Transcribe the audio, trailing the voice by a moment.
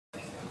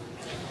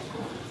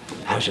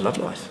How's your love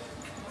life?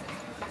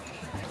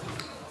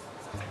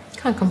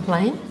 Can't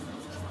complain.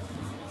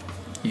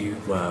 You,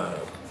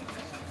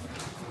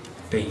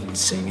 been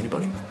seeing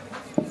anybody?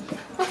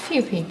 A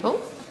few people.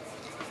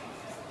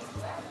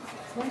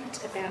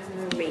 What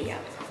about Maria?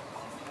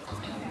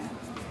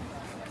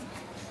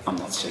 I'm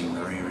not seeing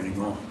Maria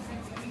anymore.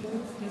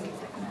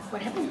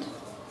 What happened?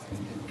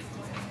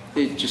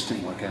 It just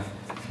didn't work out.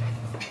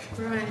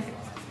 Right.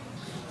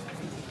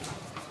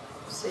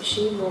 So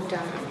she walked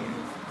out on you?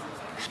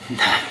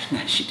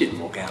 No, she didn't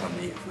walk out on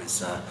me. It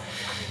was a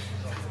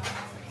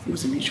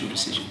mutual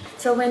decision.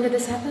 So when did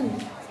this happen?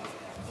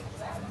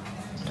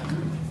 Don't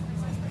know.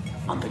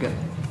 A month ago.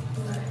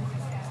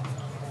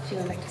 She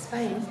went back to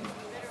Spain?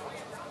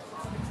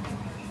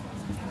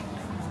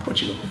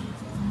 Portugal.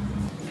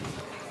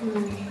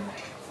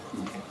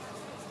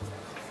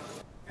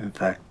 In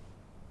fact,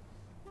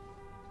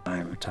 I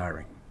am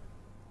retiring.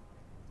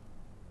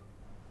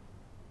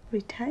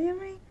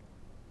 Retiring?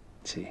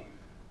 See.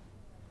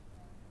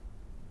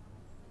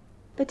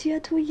 But you're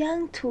too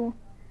young to.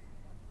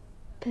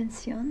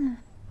 Pensiona.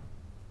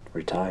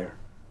 Retire.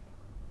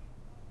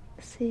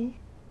 See?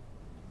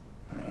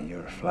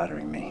 You're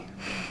flattering me.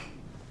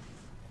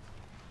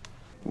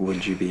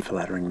 Would you be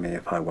flattering me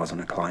if I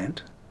wasn't a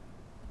client?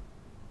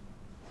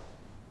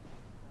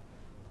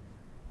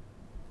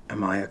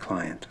 Am I a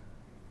client?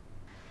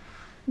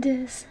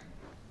 This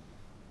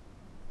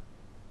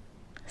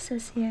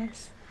says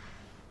yes.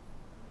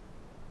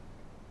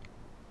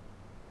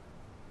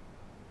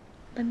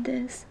 But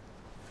this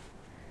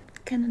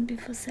cannot be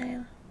for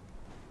sale.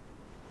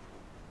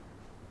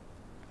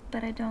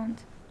 But I don't.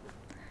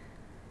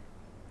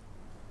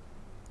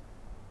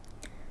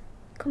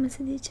 Come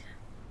si dice?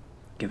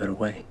 Give it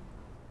away.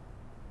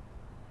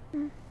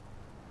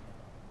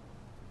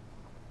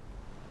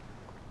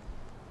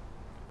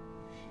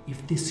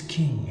 If this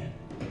king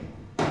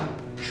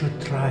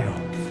should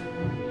triumph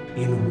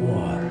in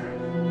war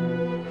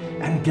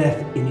and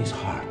death in his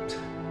heart,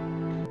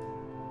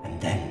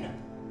 and then,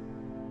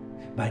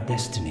 by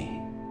destiny,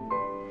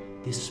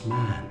 this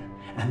man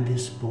and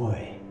this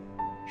boy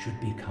should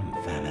become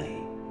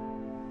family,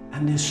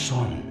 and his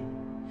son,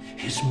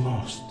 his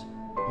most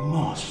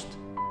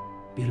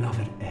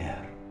beloved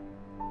heir,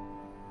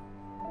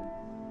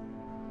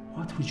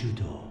 what would you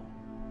do?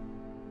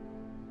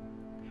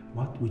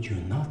 What would you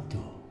not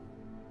do?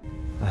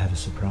 I have a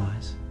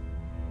surprise.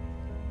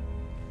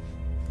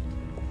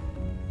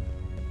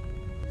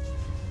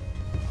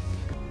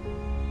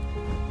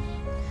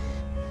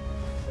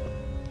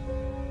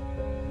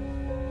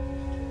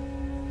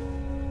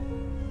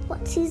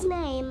 What's his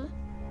name?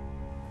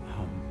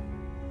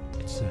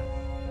 It's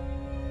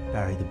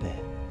Barry the Bear.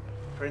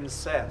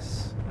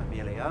 Princess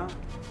Amelia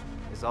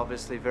is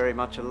obviously very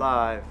much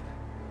alive.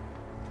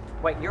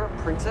 Wait, you're a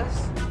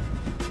princess?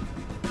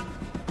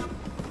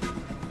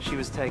 She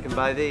was taken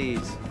by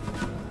these.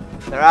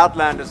 They're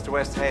outlanders to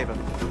West Haven.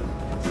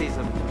 Seize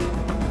them.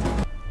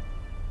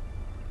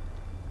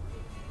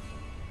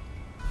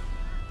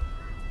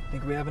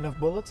 Think we have enough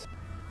bullets?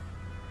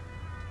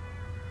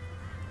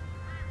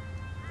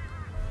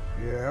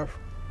 Yeah.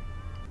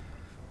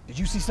 Did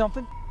you see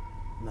something?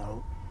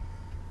 No.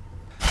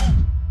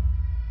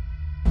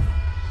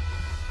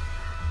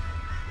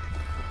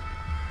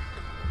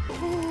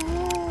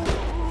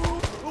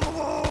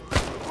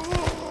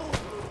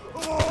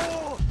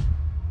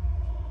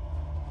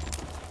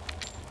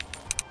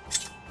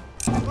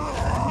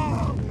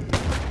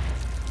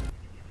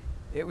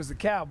 It was the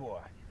cowboy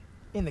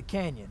in the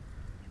canyon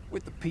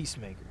with the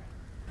peacemaker.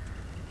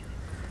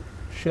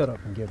 Shut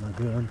up and get my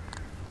gun.